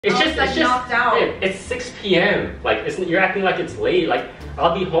It's knocked out. Babe, it's 6 p.m. Like, you're acting like it's late. Like,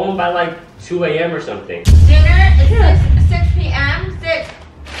 I'll be home by like 2 a.m. or something. Dinner is 6 p.m. 6,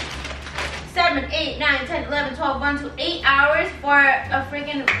 7, 8, 9, 10, 11, 12, 1 to 8 hours for a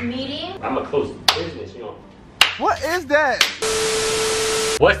freaking meeting. I'm a close business, you know. What is that?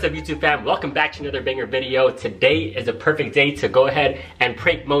 What's up, YouTube fam? Welcome back to another banger video. Today is a perfect day to go ahead and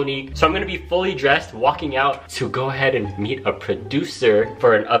prank Monique. So I'm gonna be fully dressed, walking out to go ahead and meet a producer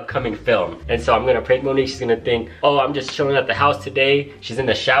for an upcoming film. And so I'm gonna prank Monique. She's gonna think, oh, I'm just chilling at the house today. She's in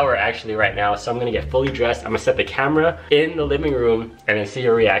the shower actually right now. So I'm gonna get fully dressed. I'm gonna set the camera in the living room and then see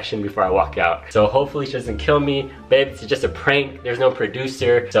her reaction before I walk out. So hopefully she doesn't kill me. Babe, it's just a prank. There's no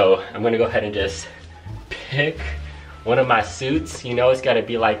producer. So I'm gonna go ahead and just pick one of my suits. You know, it's gotta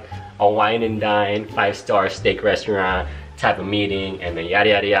be like a wine and dine, 5-star steak restaurant type of meeting, and then yada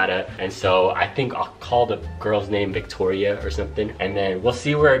yada yada. And so I think I'll call the girl's name Victoria or something, and then we'll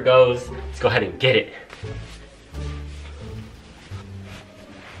see where it goes. Let's go ahead and get it.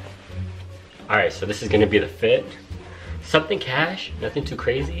 All right, so this is gonna be the fit. Something cash, nothing too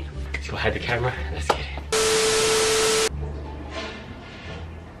crazy. Let's go hide the camera, let's get it.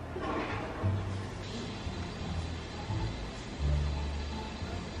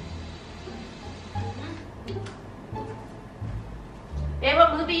 Babe,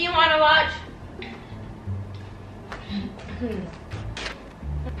 what movie you want to watch?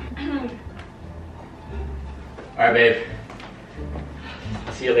 Alright, babe.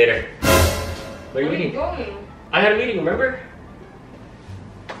 I'll see you later. Where are you going? I had a meeting, remember?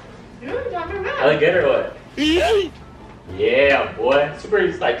 You were talking about. I look good or what? Yeah, boy.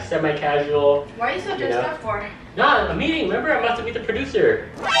 Super like semi-casual. Why are you so dressed up for? Nah, a meeting, remember? I'm about to meet the producer.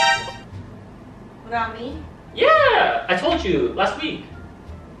 Without me? Yeah, I told you last week.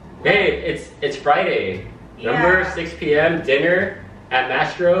 Babe, it's Friday. Remember, Yeah. 6 p.m. dinner at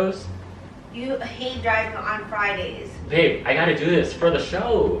Mastro's? You hate driving on Fridays. Babe, I gotta do this for the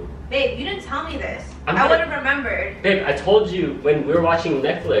show. Babe, you didn't tell me this. I'm I not- would have remembered. Babe, I told you when we were watching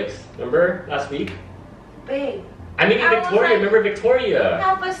Netflix. Remember last week? Babe, I mean, I was Victoria. like- Remember Victoria?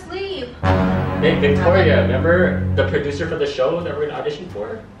 help us sleep. Babe, Victoria. Remember the producer for the show that we're gonna audition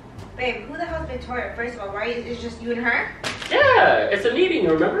for? Babe, who the hell's Victoria? First of all, why is it just you and her? Yeah, it's a meeting.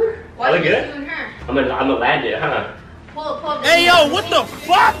 Remember? Why I is look it good? just you and her? I'm gonna land it, huh? Pull up the Hey email. yo, what the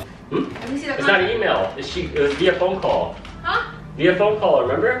fuck? Let me see the It's not an contact. email. It was via phone call. Huh? Via phone call.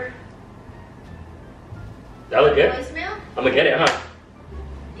 Remember? That look good? Voicemail? I'm gonna get it, huh?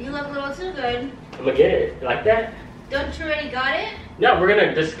 You look a little too good. I'm gonna get it. You like that? Don't you already got it? No, we're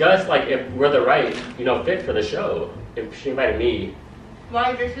gonna discuss like if we're the right, fit for the show. If she invited me,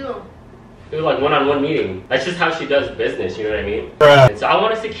 Why just you? it was like one-on-one meeting. That's just how she does business. You know what I mean? Bruh. And so I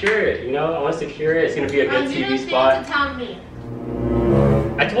want to secure it. You know, I want to secure it. It's gonna be a good You TV didn't spot. think to tell me.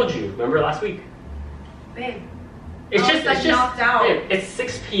 I told you. Remember last week? Babe. It's I was, like, knocked out. Babe, it's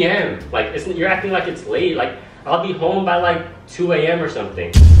 6 p.m. Like, you're acting like it's late. Like, I'll be home by like 2 a.m. or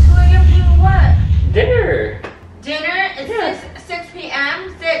something. 2 a.m. doing what? Dinner. Dinner is Yeah. 6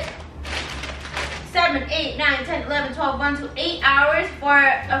 p.m. 6, 7, 8, 9, 10, 11, 12, 1 to 8 hours for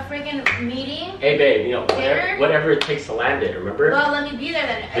a freaking meeting. Hey, babe. Dinner? Whatever it takes to land it. Remember? Well, let me be there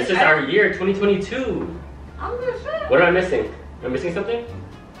then. This is our year, 2022. I'm gonna say. What am I missing? Am I missing something?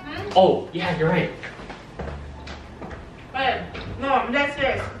 Oh, yeah, you're right. Babe, no, that's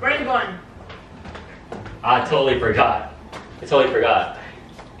serious. Where are you going? I totally forgot.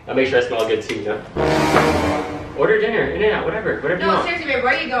 I'll make sure I smell good too, you know? Order dinner, in and out, whatever you No, want. seriously, babe,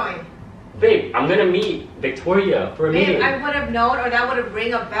 where are you going? Babe, I'm gonna meet Victoria for a Babe, meeting. I would have known or that would have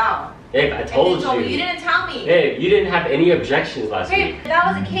ring a bell. Babe, I And told you told me. You you. didn't tell me. Babe, you didn't have any objections last Babe, week. if that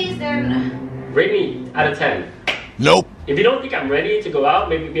was the case, then Rate me out of 10. Nope. If you don't think I'm ready to go out,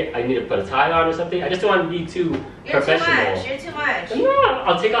 maybe I need to put a tie on or something. I just don't want to be too you're professional. too much. You're too much. No,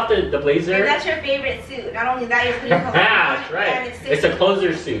 I'll take off the blazer. Babe, that's your favorite suit. Not only that, you're putting cologne on That's it, right. and It's a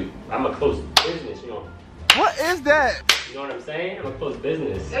closer suit. I'm a close business, you know. What is that? You know what I'm saying? I'm a close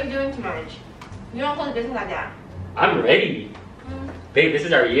business. You're doing too much. You don't close business like that. I'm ready. Babe, this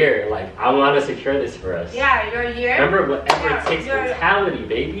is our year. Like, I want to secure this for us. Yeah, you're a year. Remember, whatever Yeah, it takes you're- mentality,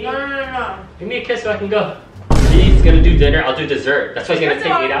 baby. No. Give me a kiss so I can go. He's gonna do dinner, I'll do dessert. That's why it's gonna First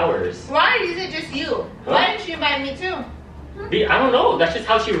take of all, 8 hours. Why is it just you? Why didn't you invite me too? I don't know, that's just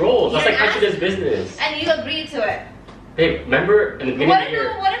how she rolls. That's You like how she didn't does business. And you agreed to it. Babe, remember in the beginning What of the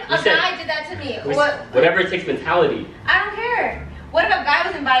year, if we a said, guy did that to me? we- What? whatever it takes mentality, I don't care. What if a guy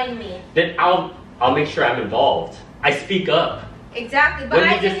was inviting me? then I'll make sure I'm involved. I speak up. Exactly, but When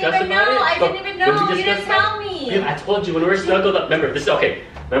we I didn't discuss even know. about it, I but didn't even when we know. You discuss didn't about tell me. Babe, I told you when we were snuggled up. Remember, this is okay.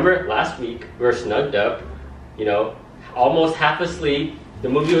 Remember last week we were snugged up, almost half asleep, The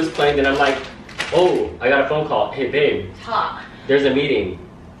movie was playing, then I'm like, oh, I got a phone call. Hey, babe. Talk. There's a meeting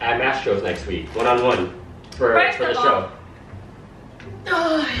at Mastro's next week, one-on-one for the show.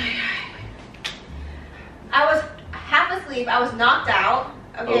 Oh, I was half asleep. I was knocked out.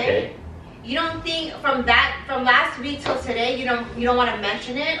 Okay. You don't think from last week till today you don't want to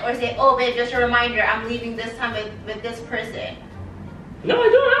mention it or say, oh babe, just a reminder, I'm leaving this time with this person. No, I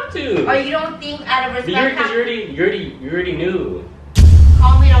don't have to. Or you don't think out of respect? Because you already knew.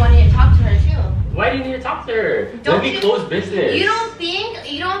 Call me. I want to talk to her too. Why do you need to talk to her? Don't be close business. You don't think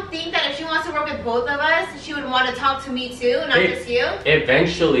that if she wants to work with both of us, she would want to talk to me too, not just you?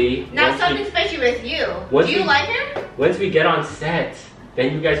 Eventually. Not something special with you. Do you like her? Once we get on set,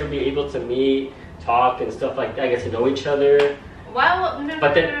 then you guys will be able to meet, talk, and stuff like that. Get to know each other.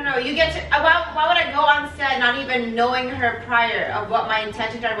 No. You get to. Why would I go on set not even knowing her prior of what my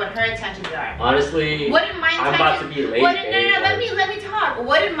intentions are, what her intentions are? Honestly, I'm about to be late. Let me talk.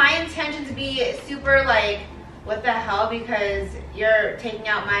 Wouldn't my intentions be super like, what the hell? Because you're taking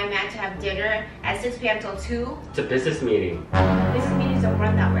out my man to have dinner at 6 p.m. till 2. It's a business meeting. Business meetings don't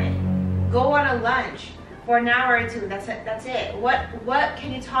run that way. Go on a lunch. For an hour or two, that's it. What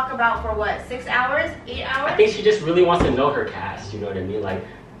can you talk about for what? 6 hours? 8 hours? I think she just really wants to know her cast, you know what I mean? Like,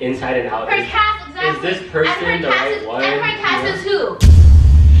 inside and out. Her cast, exactly. Is this person the right one? And her cast is who?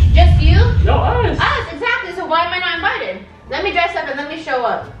 Just you? No, us. Us, exactly. So why am I not invited? Let me dress up and let me show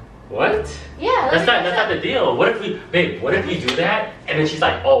up. What? Yeah, that's not the deal. What if we do that and then she's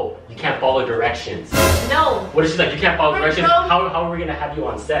like, oh, you can't follow directions. No. What if she's like, you can't follow directions? How are we gonna have you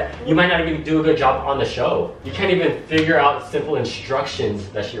on set? You might not even do a good job on the show. You can't even figure out simple instructions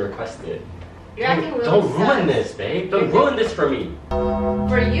that she requested. You're acting really Don't ruin this, babe. Don't ruin this for me.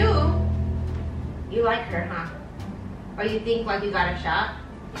 For you? You like her, huh? Or you think like you got a shot?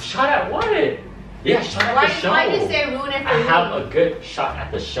 A shot at what? Yeah, shot at the show. Why do you say ruin it for me? I have a good shot at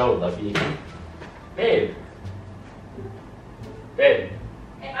the show, Lovey. Babe. Babe.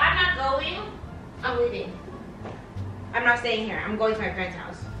 If I'm not going, I'm leaving. I'm not staying here. I'm going to my parents'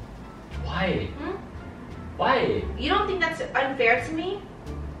 house. Why? Why? You don't think that's unfair to me?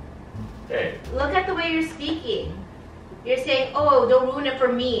 Babe. Look at the way you're speaking. You're saying, oh, don't ruin it for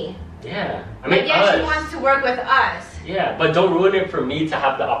me. Yeah. I mean, but yet she wants to work with us. Yeah, but don't ruin it for me to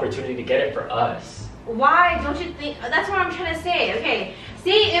have the opportunity to get it for us. Why don't you think? That's what I'm trying to say. Okay,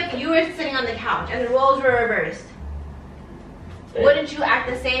 see if you were sitting on the couch and the roles were reversed. Babe. Wouldn't you act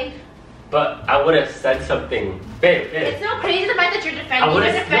the same? But I would have said something. Babe. It's so crazy the fact that you're defending. I would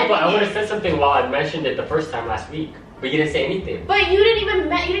have said something while I mentioned it the first time last week. But you didn't say anything. But you didn't even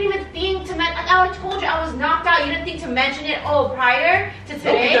think to mention. Like I told you, I was knocked out. You didn't think to mention it. Oh, prior to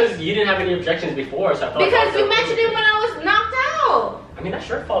today. No, because you didn't have any objections before, so I thought. Because you mentioned it when I was knocked out. I mean, that's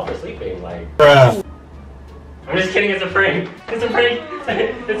your fault for sleeping. Like. Bruh. I'm just kidding. It's a prank. It's a prank.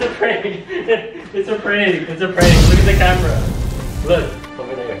 It's a prank. It's a prank. It's a prank. Look at the camera. Look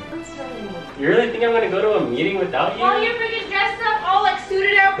over there. I'm sorry. You really think I'm gonna go to a meeting without you? Oh, you're freaking dressed up, all like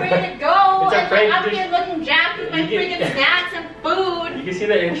suited up, ready to go. It's a prank. I'm here looking jacked with my freaking snacks and food. You can see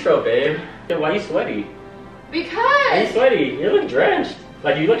the intro, babe. Why are you sweaty? Because. Why are you sweaty? You look drenched.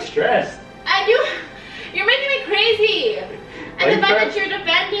 Like you look stressed. I do. You're making me crazy. And the fact that you're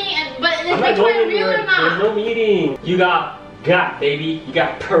defending, but is Victoria real or not? There's no meeting. You got baby. You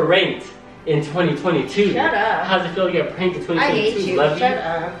got pranked in 2022. Shut up. How's it feel to get pranked in 2022? I hate you. Shut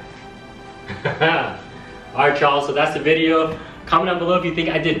up. Alright, y'all. So that's the video. Comment down below if you think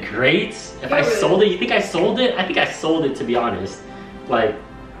I did great. If I sold it, you think I sold it? I think I sold it, to be honest. Like,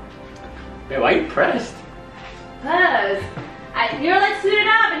 man, why are you pressed? Cause you're like suited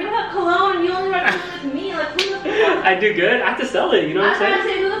up and you have cologne and you only work with me. Like, who the fuck? I do good. I have to sell it. You know what I'm saying? I'm trying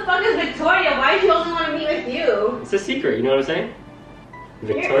to say, who the fuck is Victoria? Why do you only want to meet with you? It's a secret. You know what I'm saying?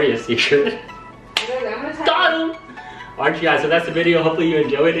 Victoria's secret. Got him. Alright, you guys. So that's the video. Hopefully you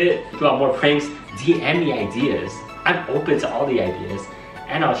enjoyed it. If you want more pranks, DM me ideas. I'm open to all the ideas,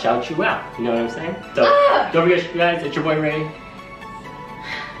 and I'll shout you out. You know what I'm saying? So don't forget, you guys. It's your boy Ray.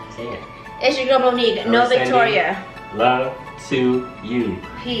 Say it. It's your girl Monique. No Victoria. Love to you.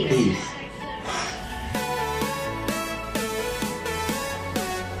 Peace.